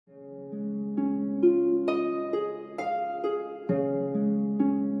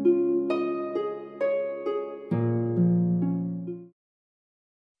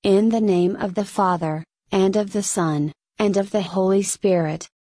the name of the Father, and of the Son, and of the Holy Spirit.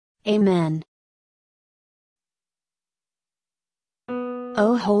 Amen.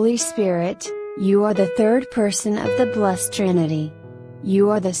 O Holy Spirit, you are the third person of the Blessed Trinity. You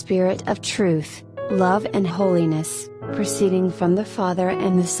are the Spirit of truth, love and holiness, proceeding from the Father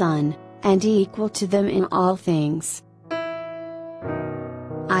and the Son, and equal to them in all things.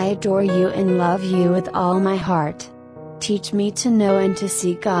 I adore you and love you with all my heart. Teach me to know and to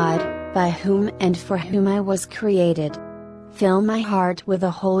see God, by whom and for whom I was created. Fill my heart with a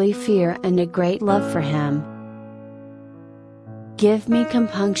holy fear and a great love for Him. Give me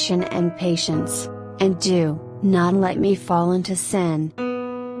compunction and patience, and do not let me fall into sin.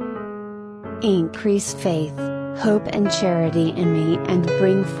 Increase faith, hope and charity in me and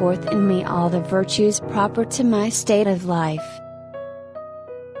bring forth in me all the virtues proper to my state of life.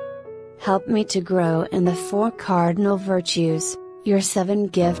 Help me to grow in the 4 cardinal virtues, your 7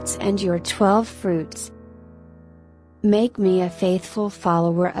 gifts and your 12 fruits. Make me a faithful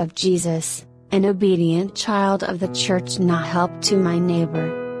follower of Jesus, an obedient child of the Church and a help to my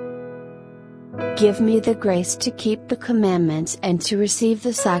neighbor. Give me the grace to keep the commandments and to receive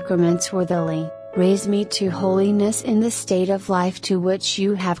the sacraments worthily. Raise me to holiness in the state of life to which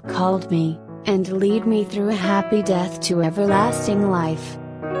you have called me, and lead me through a happy death to everlasting life.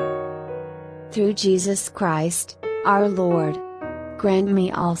 Through Jesus Christ, our Lord. Grant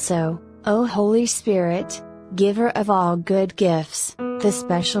me also, O Holy Spirit, giver of all good gifts, the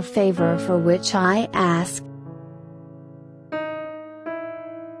special favor for which I ask.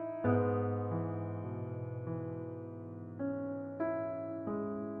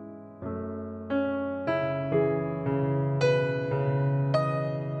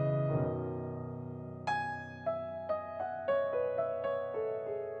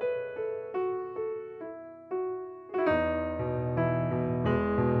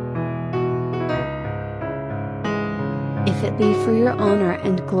 If it be for your honor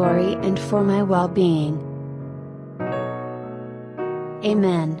and glory and for my well-being.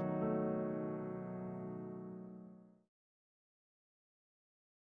 Amen.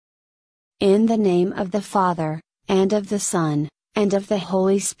 In the name of the Father, and of the Son, and of the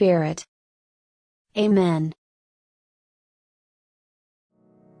Holy Spirit. Amen.